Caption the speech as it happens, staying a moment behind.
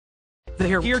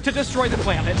They're here to destroy the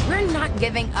planet. We're not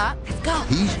giving up. Let's go.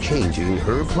 He's changing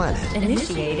her planet.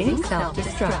 Initiating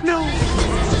self-destruct. No!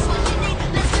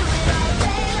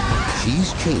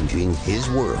 She's changing his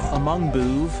world. Among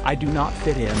Boov, I do not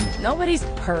fit in. Nobody's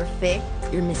perfect.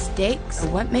 Your mistakes are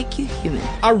what make you human.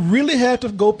 I really have to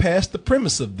go past the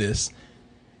premise of this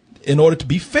in order to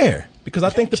be fair, because I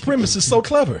think the premise is so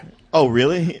clever. Oh,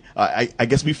 really? I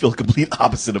guess we feel complete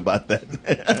opposite about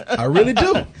that. I really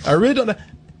do. I really don't.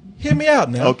 Hear me out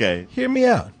now. Okay. Hear me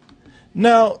out.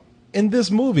 Now, in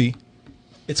this movie,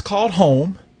 it's called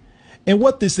Home, and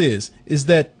what this is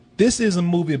that this is a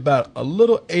movie about a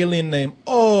little alien named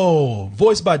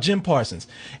voiced by Jim Parsons.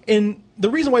 And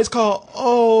the reason why it's called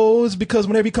is because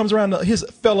whenever he comes around his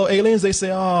fellow aliens, they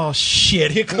say, "Oh shit,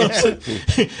 here comes it."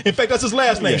 In fact, that's his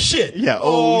last name. Yeah. Shit. Yeah.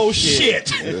 Oh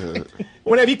shit.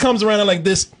 Whenever he comes around like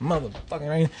this, motherfucking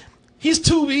right, he's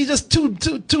just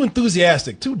too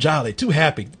enthusiastic, too jolly, too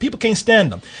happy. People can't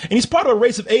stand him. And he's part of a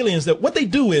race of aliens that what they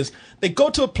do is they go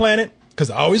to a planet because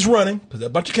they're always running because they're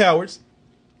a bunch of cowards,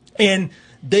 and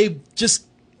they just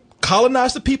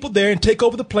colonize the people there and take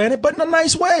over the planet, but in a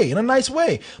nice way.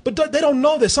 But they don't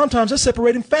know that sometimes they're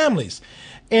separating families.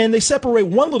 And they separate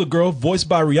one little girl, voiced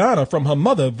by Rihanna, from her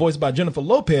mother, voiced by Jennifer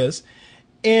Lopez.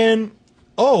 And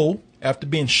after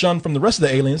being shunned from the rest of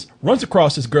the aliens, runs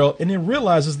across this girl and then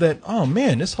realizes that, oh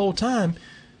man, this whole time,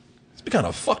 it's been kind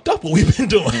of fucked up what we've been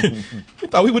doing. We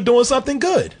thought we were doing something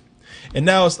good. And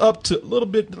now it's up to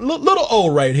little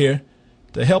O right here,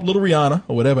 to help little Rihanna,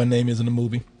 or whatever her name is in the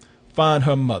movie, find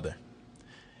her mother.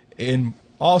 And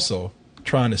also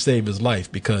trying to save his life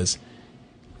because,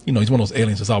 he's one of those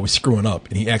aliens that's always screwing up,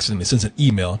 and he accidentally sends an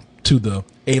email to the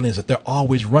aliens that they're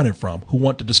always running from, who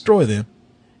want to destroy them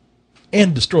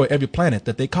and destroy every planet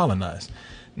that they colonize.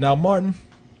 Now, Martin,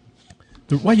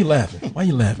 why are you laughing? Why are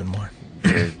you laughing, Martin?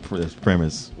 For this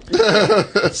premise.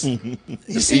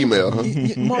 You see, email.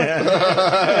 Martin,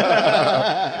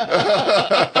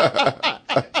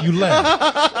 you laugh.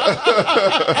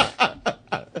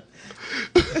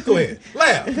 Go ahead.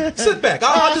 Laugh. Sit back.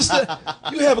 I'll just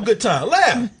you have a good time.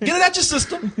 Laugh. Get it out your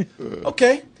system.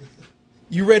 Okay.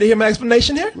 You ready to hear my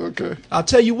explanation here? Okay. I'll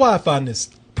tell you why I find this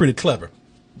pretty clever.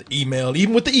 The email,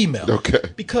 even with the email. Okay.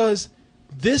 Because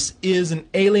this is an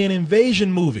alien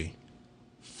invasion movie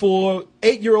for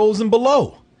 8-year-olds and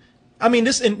below. I mean,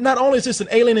 not only is this an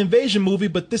alien invasion movie,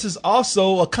 but this is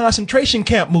also a concentration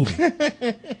camp movie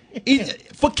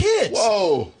for kids.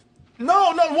 Whoa.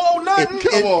 No, nothing.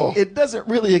 Come on. It doesn't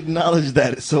really acknowledge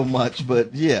that so much,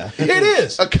 but yeah. It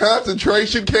is. A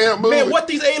concentration camp movie? Man, what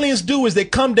these aliens do is they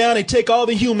come down, they take all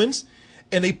the humans,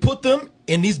 and they put them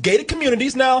in these gated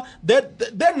communities. Now, they're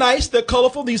nice, they're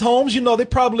colorful, these homes, they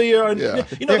probably are, Yeah.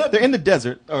 They're in the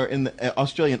desert or in the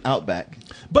Australian outback.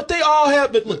 But they all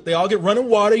they all get running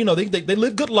water, they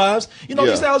live good lives. Yeah.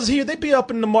 These houses here, they'd be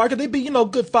up in the market, they'd be,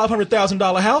 good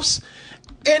 $500,000 house.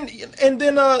 And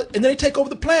then they take over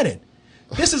the planet.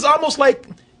 This is almost like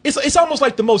it's almost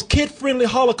like the most kid-friendly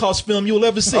Holocaust film you'll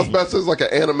ever see. I was about to say it's like an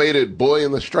animated boy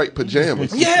in the striped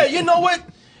pajamas. Yeah, you know what?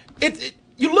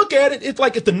 You look at it, it's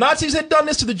like if the Nazis had done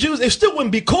this to the Jews, it still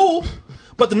wouldn't be cool.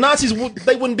 But the Nazis,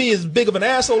 they wouldn't be as big of an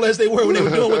asshole as they were when they were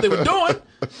doing what they were doing.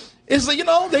 It's like,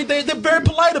 they're very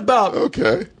polite about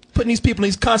putting these people in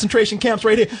these concentration camps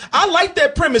right here. I like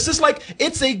that premise. It's like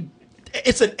it's an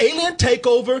alien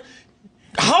takeover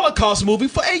Holocaust movie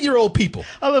for 8-year-old people.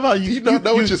 I love how you not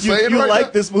know what you're saying you right like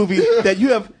now? this movie that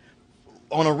you have,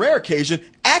 on a rare occasion,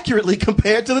 accurately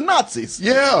compared to the Nazis.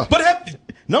 Yeah. But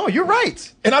No, you're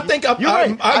right. and I think You're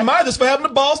right. I admire this for having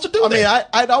the balls to do that. I mean,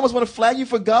 I'd almost want to flag you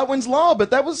for Godwin's Law,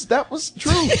 but that was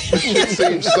true. It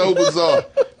seems so bizarre.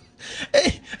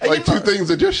 Like two things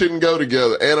that just shouldn't go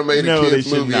together. Animated No, they kids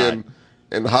should movie not.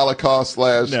 and Holocaust /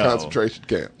 No. concentration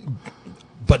camp.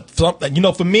 But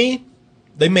for me,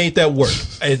 they made that work.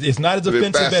 It's not as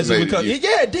offensive as it would come. fascinated you.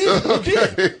 Yeah, it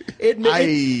did. It did.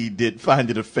 I did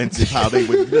find it offensive how they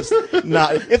would just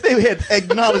not. If they had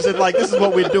acknowledged it, like, this is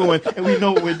what we're doing and we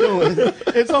know what we're doing,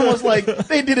 it's almost like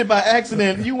they did it by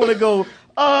accident. You want to go,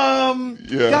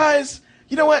 guys,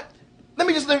 you know what? I'm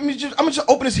gonna just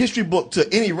open this history book to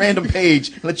any random page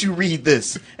and let you read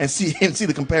this and see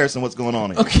the comparison. What's going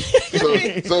on here?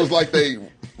 Okay. So it's like they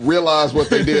realized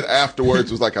what they did afterwards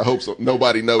was like, I hope so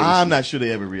nobody noticed. I'm not sure they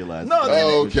ever realized. No,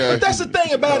 Okay. But that's the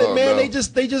thing about it, man. No.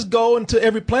 They just go into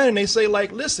every planet and they say,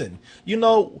 like, listen,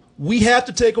 we have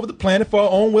to take over the planet for our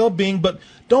own well-being, but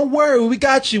don't worry, we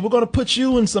got you. We're going to put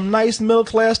you in some nice middle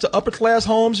class to upper class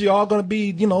homes. You're all going to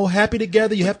be, happy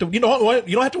together. You have to, you don't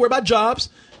have to worry about jobs.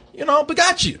 We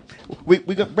got you. We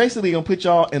basically gonna put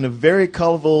y'all in a very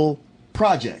colorful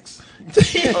projects.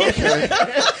 Okay.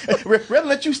 Rather than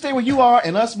let you stay where you are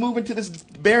and us move into this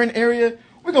barren area,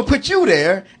 we're gonna put you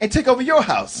there and take over your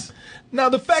house. Now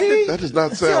the fact That does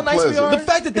not See how sound nice we pleasant. are? the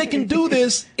fact that they can do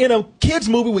this in a kids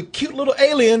movie with cute little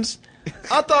aliens,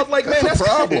 I thought like, man, That's a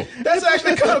problem. That's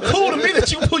actually kind of cool to me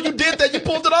that you did that. You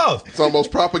pulled it off. It's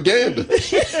almost propaganda.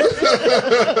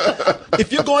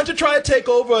 If you're going to try to take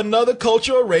over another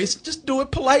culture or race, just do it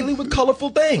politely with colorful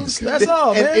things. That's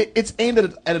all, And man. it's aimed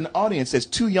at an audience that's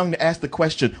too young to ask the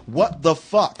question, what the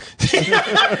fuck? So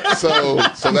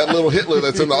that little Hitler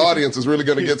that's in the audience is really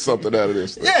going to get something out of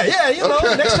this. Yeah, you know,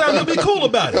 next time you'll be cool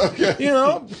about it. You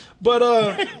know, but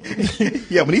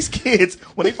Yeah, when these kids,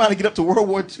 when they finally get up to World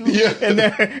War II Yeah.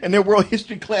 in their world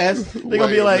history class, they're going to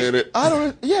Wait be a like, minute. I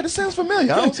don't, yeah, this sounds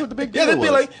familiar. I don't see what the big deal yeah, they'd be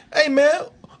was. like, hey, man,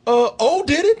 O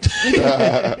did it.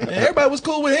 And everybody was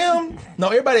cool with him. No,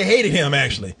 everybody hated him,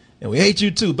 actually. And we hate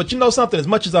you, too. But you know something? As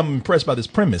much as I'm impressed by this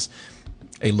premise,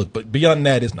 hey, look, but beyond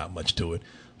that, it's not much to it.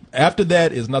 After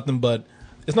that is nothing but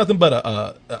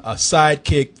a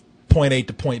sidekick point A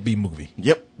to point B movie.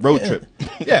 Yep, road trip.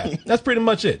 Yeah, that's pretty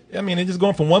much it. I mean, it's just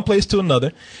going from one place to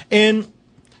another. And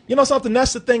you know something?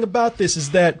 That's the thing about this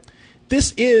is that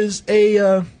this is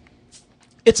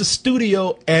it's a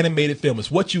studio animated film.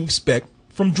 It's what you expect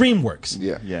from DreamWorks.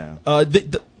 Yeah. Yeah.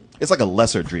 The It's like a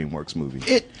lesser DreamWorks movie.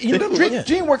 Yeah.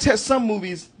 DreamWorks has some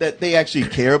movies that they actually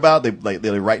care about.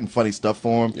 They're writing funny stuff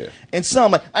for them, Yeah. and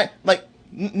some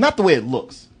not the way it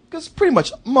looks. Because pretty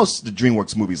much most of the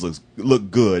DreamWorks movies look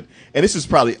good, and this is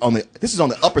probably on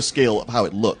the upper scale of how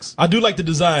it looks. I do like the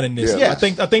design in this. Yeah. I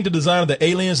think the design of the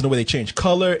aliens and the way they change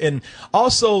color, and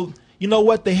also, you know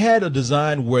what? They had a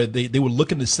design where they were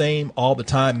looking the same all the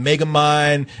time.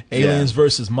 Megamind, aliens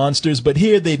versus monsters. But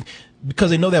here because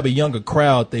they know they have a younger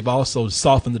crowd, they've also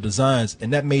softened the designs,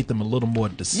 and that made them a little more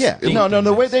distinct. Yeah, no.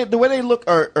 The way they look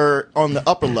are on the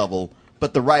upper level,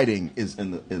 but the writing is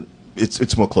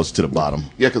it's more close to the bottom.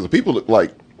 Yeah, because the people look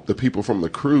like the people from the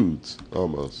Croods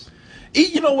almost.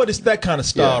 You know what? It's that kind of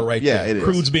style Yeah. right Yeah, there. it is.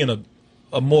 Croods being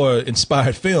a more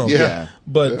inspired film. Yeah.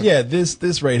 But yeah,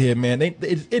 this right here, man, it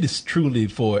is truly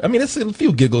for. I mean, it's a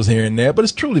few giggles here and there, but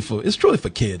it's truly for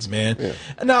kids, man. Yeah.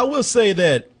 And now I will say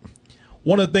that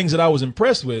one of the things that I was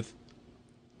impressed with,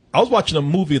 I was watching a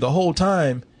movie the whole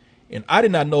time, and I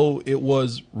did not know it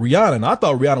was Rihanna. And I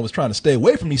thought Rihanna was trying to stay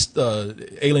away from these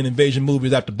alien invasion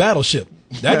movies after Battleship.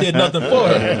 That did nothing for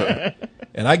her.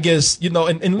 And I guess, you know,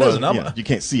 and listen, You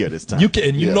can't see her this time. you can,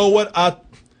 and you Yeah. know what?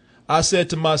 I said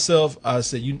to myself,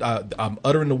 I'm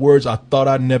uttering the words I thought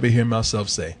I'd never hear myself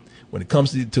say. When it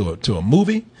comes to a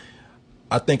movie,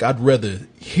 I think I'd rather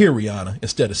hear Rihanna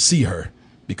instead of see her,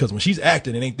 because when she's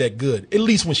acting, it ain't that good. At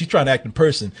least when she's trying to act in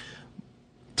person.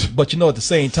 But you know, at the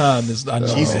same time, I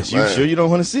know Jesus, you man. sure you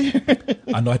don't want to see her?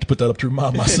 I know I had to put that up to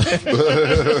remind myself.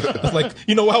 I was like,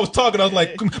 you know, while I was talking, I was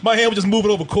like, my hand was just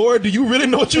moving over. Corey, do you really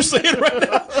know what you're saying right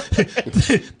now?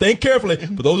 Think carefully.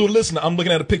 For those who are listening, I'm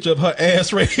looking at a picture of her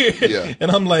ass right here, Yeah. and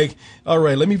I'm like, all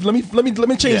right, let me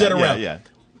change that around. Yeah.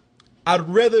 I'd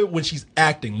rather when she's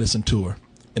acting listen to her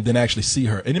and then actually see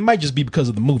her, and it might just be because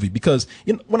of the movie. Because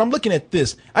when I'm looking at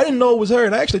this, I didn't know it was her,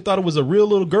 and I actually thought it was a real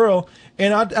little girl,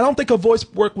 and I don't think her voice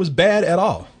work was bad at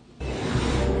all.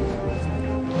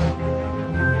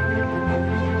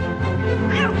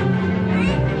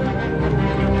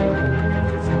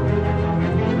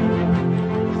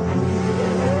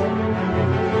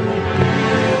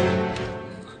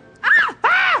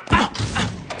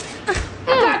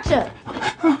 Gotcha.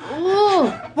 Ooh,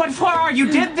 What for?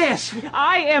 You did this.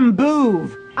 I am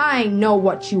Boov. I know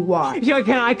what you are. Yeah,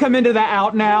 can I come into the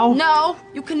out now? No,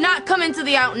 you cannot come into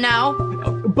the out now.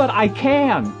 But I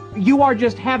can. You are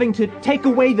just having to take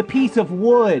away the piece of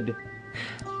wood.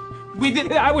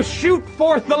 I will shoot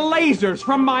forth the lasers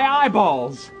from my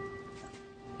eyeballs.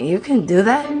 You can do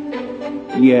that?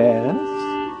 Yes.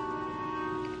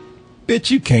 Bitch,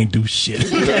 you can't do shit.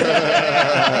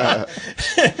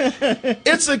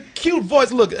 It's a cute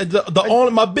voice. Look,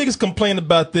 my biggest complaint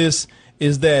about this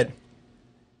is that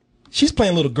she's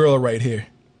playing a little girl right here.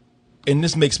 And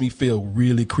this makes me feel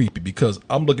really creepy because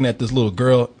I'm looking at this little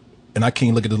girl and I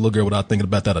can't look at this little girl without thinking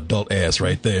about that adult ass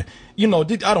right there. You know,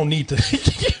 I don't need to.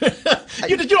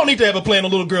 You don't need to have her playing the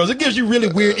little girls. It gives you really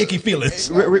weird, icky feelings.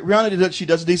 Rihanna, she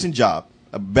does a decent job,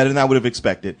 better than I would have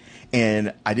expected,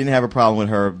 and I didn't have a problem with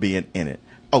her being in it.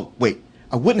 Oh, wait,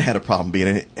 I wouldn't have had a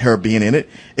problem her being in it,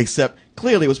 except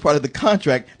clearly it was part of the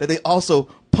contract that they also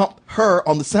pumped her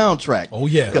on the soundtrack. Oh,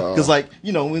 yeah. Because,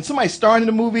 when somebody's starring in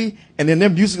a movie and then their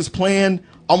music is playing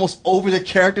almost over the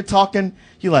character talking,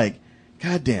 you're like,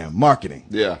 God damn, marketing.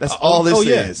 Yeah. That's all this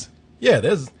yeah. is. Yeah,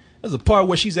 there's There's a part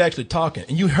where she's actually talking,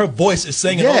 and her voice is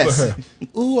singing Yes. over her.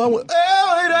 Ooh, I want.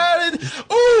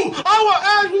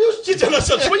 She tell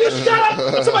herself, "Will you shut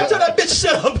up? Somebody tell that bitch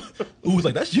shut up." Ooh, it's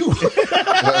like that's you.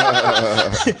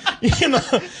 You know,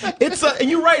 and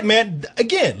you're right, man.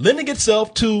 Again, lending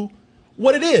itself to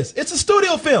what it is. It's a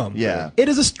studio film. Yeah. It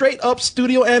is a straight up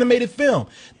studio animated film.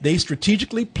 They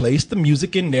strategically placed the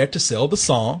music in there to sell the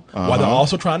song, while they're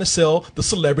also trying to sell the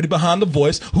celebrity behind the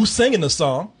voice who's singing the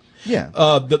song. Yeah.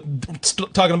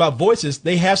 Talking about voices,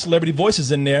 they have celebrity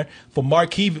voices in there for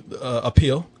marquee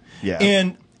appeal. Yeah.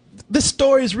 And this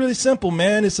story is really simple,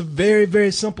 man. It's a very,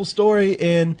 very simple story,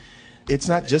 and It's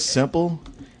not just simple.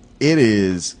 It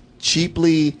is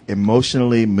cheaply,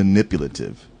 emotionally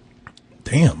manipulative.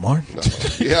 damn, Martin.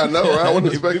 Yeah, I know, right? I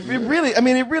wouldn't expect It really, I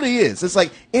mean, it really is. It's like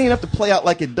it ain't enough to play out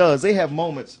like it does. They have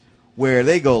moments where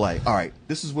they go like, "All right,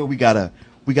 this is where we gotta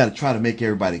try to make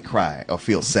everybody cry or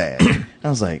feel sad." I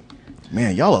was like,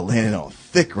 "Man, y'all are landing on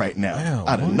thick right now, Wow,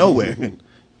 out of Martin. nowhere."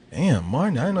 Damn,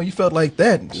 Martin, I didn't know you felt like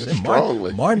that.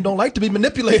 Strongly. Martin don't like to be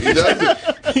manipulated.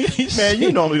 Man,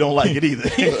 you normally don't like it either.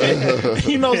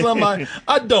 You know something?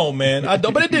 I don't, man. I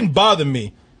don't. But it didn't bother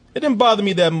me. It didn't bother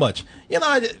me that much. You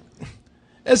know,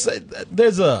 there's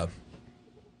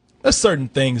certain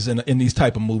things in these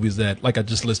type of movies that, like I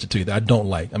just listed to you, that I don't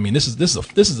like. I mean, this is a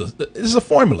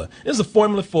formula. This is a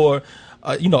formula for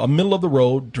a middle of the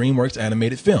road DreamWorks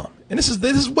animated film. And this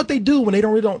is what they do when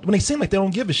when they seem like they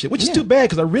don't give a shit, which is too bad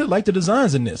because I really like the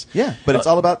designs in this. Yeah, but it's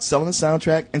all about selling the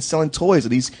soundtrack and selling toys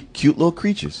of these cute little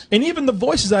creatures. And even the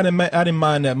voices, I didn't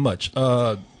mind that much.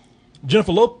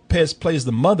 Jennifer Lopez plays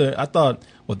the mother. I thought,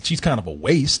 well, she's kind of a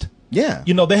waste. Yeah.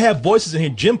 You know, they have voices in here.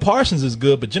 Jim Parsons is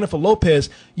good, but Jennifer Lopez,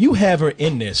 you have her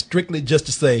in there strictly just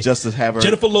to have her.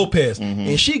 Jennifer Lopez.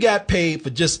 And she got paid for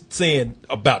just saying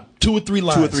about 2 or 3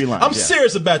 lines. 2 or 3 lines. I'm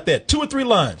serious about that. 2 or 3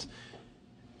 lines.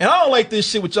 And I don't like this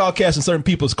shit with y'all casting certain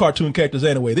people as cartoon characters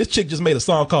anyway. This chick just made a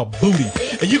song called Booty.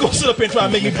 And you gonna sit up here and try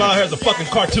to make me buy her as a fucking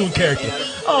cartoon character.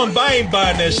 I ain't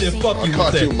buying that shit. Fuck you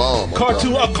with that. cartoon mom.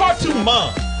 A cartoon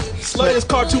mom. Sluttiest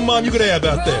cartoon mom you could have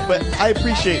out there. But I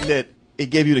appreciate that it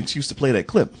gave you an excuse to play that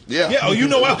clip. Yeah. Yeah, oh, you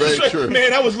know what? Very true.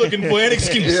 Man, I was looking for an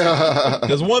excuse. Yeah.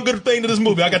 There's one good thing to this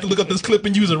movie. I got to look up this clip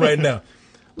and use it right now.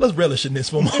 Let's relish in this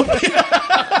for a moment.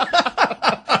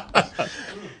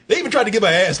 They even tried to give her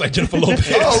ass like Jennifer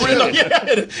Lopez. Oh, really?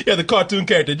 Yeah, the cartoon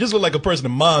character. Just looked like a person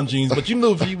in mom jeans, but you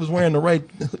knew if she was wearing the right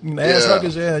ass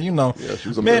huggers, Yeah, she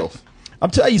was a Man, MILF. I'll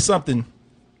tell you something.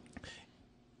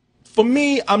 For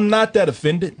me, I'm not that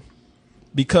offended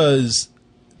because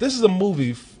this is a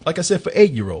movie, like I said, for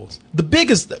 8-year-olds. The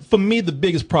biggest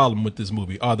problem with this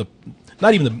movie are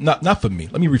not for me.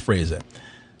 Let me rephrase that.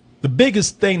 The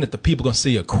biggest thing that the people gonna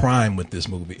see a crime with this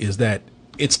movie is that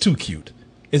it's too cute.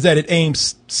 Is that it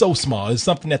aims so small. It's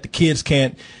something that the kids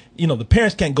can't, the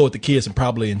parents can't go with the kids and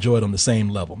probably enjoy it on the same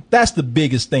level. That's the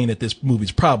biggest thing that this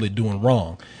movie's probably doing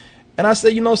wrong. And I say,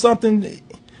 you know something?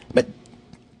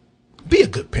 Be a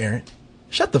good parent.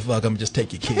 Shut the fuck up and just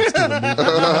take your kids to the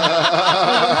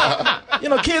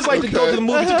movie. Kids like to go to the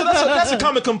movies. That's a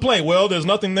common complaint. Well, there's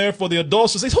nothing there for the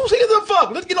adults to say. Who's here the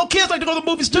fuck? Kids like to go to the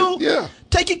movies too. Yeah.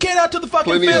 Take your kid out to the fucking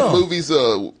Plenty film. of movies,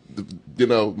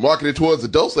 marketed towards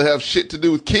adults that have shit to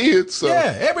do with kids. So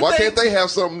everything. why can't they have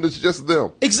something that's just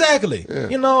them? Exactly. Yeah.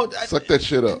 Suck that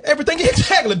shit up. Everything.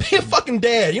 Exactly. Be a fucking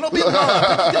dad. Be a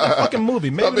fucking movie.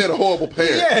 Maybe. Stop being a horrible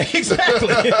parent. Yeah,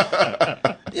 exactly.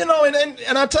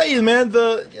 And I tell you, man,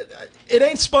 it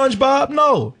ain't SpongeBob.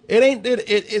 No, it ain't.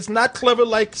 It's not clever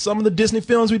like some of the Disney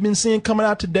films we've been seeing coming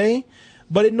out today,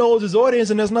 but it knows its audience,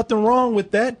 and there's nothing wrong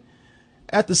with that.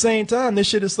 At the same time, this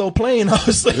shit is so plain.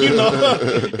 Obviously,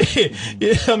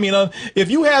 if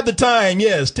you have the time,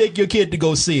 yes, take your kid to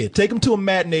go see it. Take them to a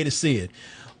matinee to see it.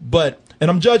 And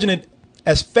I'm judging it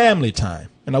as family time.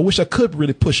 And I wish I could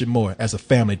really push it more as a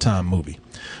family time movie.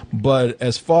 But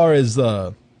as far as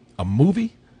a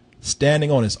movie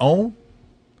standing on its own,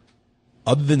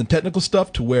 other than the technical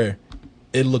stuff to where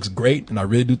it looks great, and I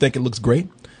really do think it looks great,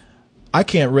 I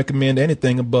can't recommend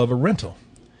anything above a rental.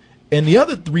 And the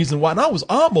other reason why, and I was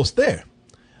almost there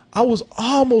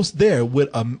with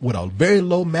a very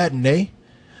low matinee.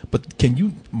 But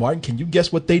Martin, can you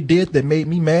guess what they did that made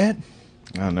me mad?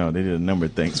 I don't know. They did a number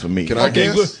of things for me. Can I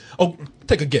guess? Good. Oh,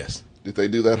 take a guess. Did they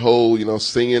do that whole,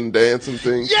 singing, dancing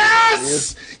thing?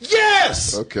 Yes!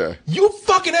 Yes! Okay. You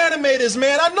fucking animators,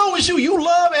 man. I know it's you. You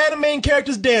love animating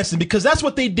characters dancing because that's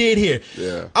what they did here.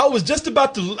 Yeah. I was just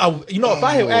about to, if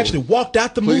I had actually walked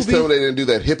out the Please movie. tell me they didn't do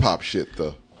that hip-hop shit,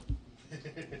 though.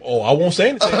 Oh, I won't say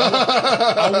anything.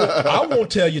 I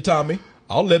won't tell you, Tommy.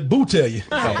 I'll let Boo tell you.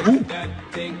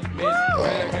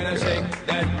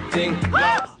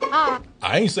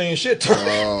 I ain't saying shit.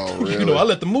 Oh, really? You know, I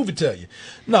let the movie tell you.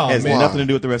 No, It has man. nothing to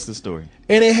do with the rest of the story.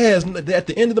 And it has, at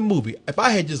the end of the movie, if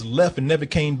I had just left and never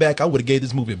came back, I would have gave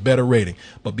this movie a better rating.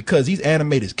 But because these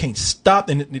animators can't stop,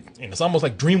 and it's almost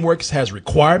like DreamWorks has a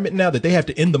requirement now that they have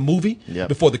to end the movie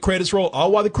before the credits roll,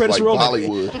 all while the credits Like roll.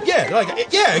 Bollywood.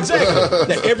 Yeah, exactly.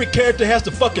 That every character has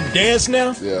to fucking dance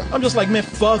now. Yeah. I'm just like, man,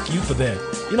 fuck you for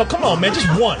that. You know, come on, man, just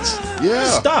once. Yeah.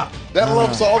 Stop. That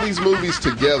lumps all these movies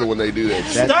together when they do that.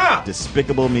 That Stop.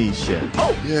 Despicable Me shit.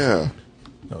 Yeah.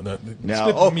 No,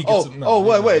 Now,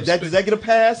 wait. Does that get a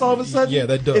pass all of a sudden? Yeah,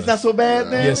 that does. It's not so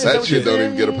bad then? Yes, That shit don't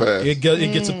even get a pass. It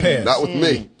gets a pass. Not with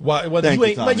me. Why? Well, Thank you you,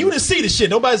 ain't. Tommy. Like, you didn't see the shit.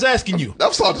 Nobody's asking you. That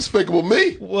was all Despicable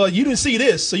Me. Well, you didn't see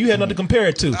this, so you had nothing to compare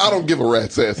it to. I don't give a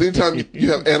rat's ass. Anytime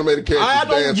you have animated characters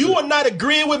dancing. You are not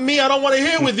agreeing with me. I don't want to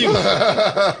hear with you.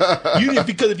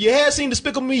 Because if you had seen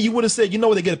Despicable Me, you would have said, you know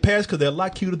what, they get a pass because they're a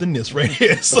lot cuter than this right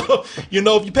here. So, you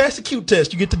know, if you pass the cute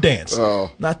test, you get to dance.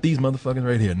 Oh. Not these motherfuckers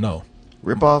right here. No.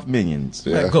 Rip off Minions.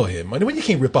 Yeah. Man, go ahead, man. You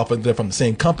can't rip off they're from the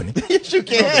same company. Yes, you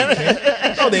can.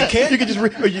 No, they can't. You can just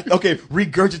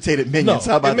regurgitated Minions.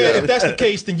 No. How about man, that? if that's the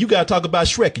case, then you got to talk about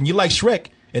Shrek, and you like Shrek,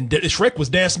 and Shrek was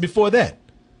dancing before that.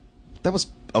 That was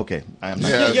okay. I'm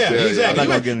not. Yeah, exactly. I'm not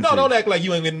gonna get into Don't act like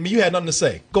you had nothing to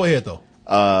say. Go ahead though.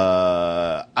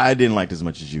 I didn't like it as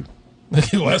much as you.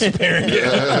 Well, that's apparent.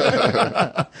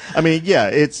 Yeah. I mean, yeah,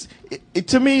 it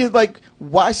to me it's like,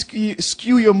 why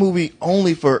skew your movie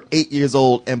only for 8 years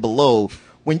old and below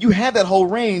when you have that whole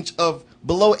range of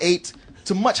below 8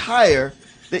 to much higher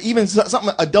that even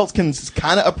something adults can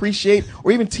kind of appreciate,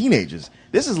 or even teenagers.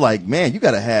 This is like, man, you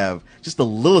got to have just the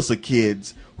littlest of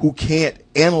kids who can't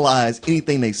analyze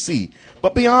anything they see.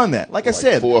 But beyond that, like I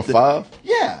said, 4 or 5?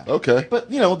 Yeah. Okay.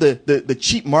 But you know, the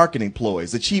cheap marketing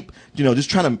ploys, the cheap, you know, just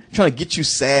trying to get you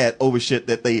sad over shit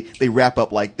that they wrap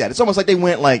up like that. It's almost like they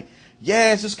went like,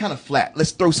 yeah, it's just kind of flat. Let's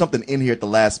throw something in here at the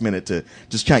last minute to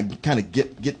just kind of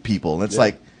get people. And it's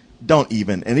like, don't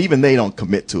even, and even they don't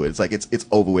commit to it. It's like it's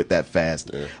over with that fast.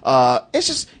 Yeah.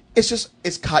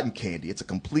 It's cotton candy. It's a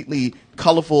completely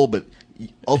colorful but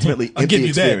ultimately I'll empty give you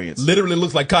experience. that. Literally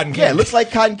looks like cotton candy. Yeah, it looks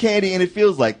like cotton candy, and it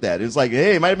feels like that. It's like,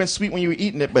 hey, it might have been sweet when you were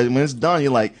eating it, but when it's done,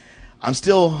 you're like, I'm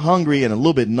still hungry and a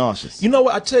little bit nauseous. You know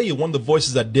what? I tell you, one of the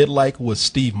voices I did like was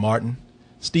Steve Martin.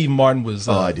 Steve Martin was.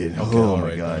 I did. Okay, oh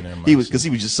my god, he was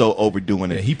just so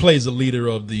overdoing it. Yeah, he plays the leader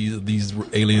of these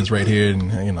aliens right here,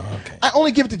 and you know. Okay. I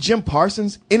only give it to Jim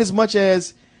Parsons in as much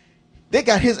as they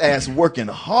got his ass working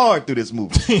hard through this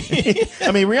movie.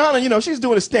 I mean, Rihanna, you know, she's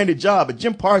doing a standard job, but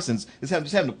Jim Parsons is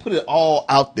just having to put it all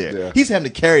out there. Yeah. He's having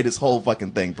to carry this whole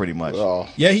fucking thing pretty much. Oh.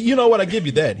 Yeah, you know what? I give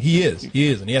you that. He is,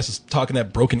 and he has to talk in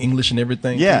that broken English and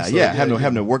everything. Yeah, too, so,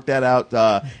 having to work that out.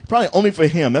 Probably only for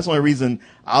him. That's the only reason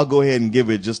I'll go ahead and give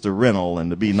it just a rental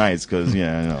and to be nice, because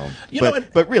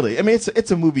but really, I mean,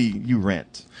 it's a movie you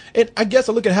rent. And I guess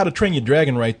I look at How to Train Your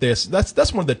Dragon right there. So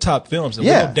that's one of the top films. And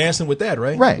we're dancing with that,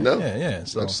 right? Right. No. Yeah.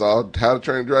 So. I saw How to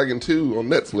Train a Dragon 2 on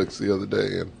Netflix the other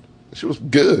day, and she was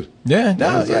good. Yeah.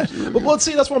 Good. Well,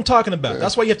 see, that's what I'm talking about.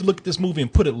 That's why you have to look at this movie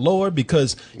and put it lower,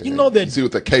 because you know that. You see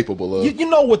what they're capable of. You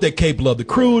know what they're capable of. The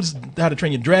Croods, How to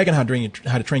Train Your Dragon, How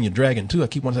to Train Your Dragon 2. I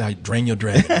keep wanting to say How to Drain Your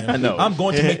Dragon. Man. I know. I'm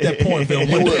going to make that porn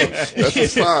film one day. That's a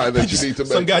sign that you need to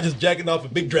make. Some guy just jacking off a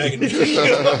big dragon.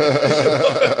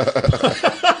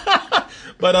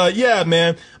 But yeah,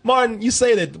 man, Martin, you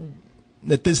say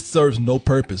that this serves no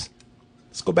purpose.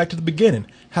 Let's go back to the beginning.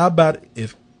 How about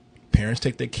if parents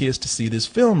take their kids to see this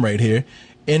film right here,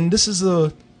 and this is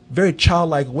a very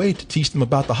childlike way to teach them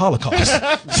about the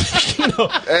Holocaust. You know?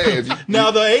 Hey,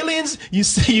 Now the aliens, you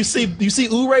see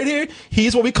Ooh right here.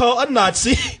 He's what we call a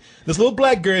Nazi. This little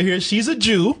black girl here, she's a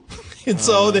Jew. And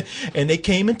so they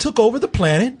came and took over the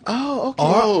planet. Oh,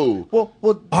 okay.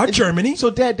 Well, Germany.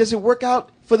 So, Dad, does it work out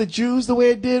for the Jews the way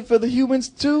it did for the humans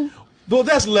too? Well,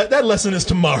 that lesson is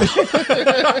tomorrow.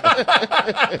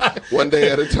 one day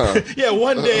at a time. Yeah,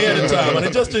 one day at a time. And I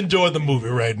just enjoyed the movie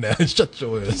right now. Shut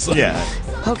your ass. Yeah.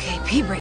 Okay, pee break.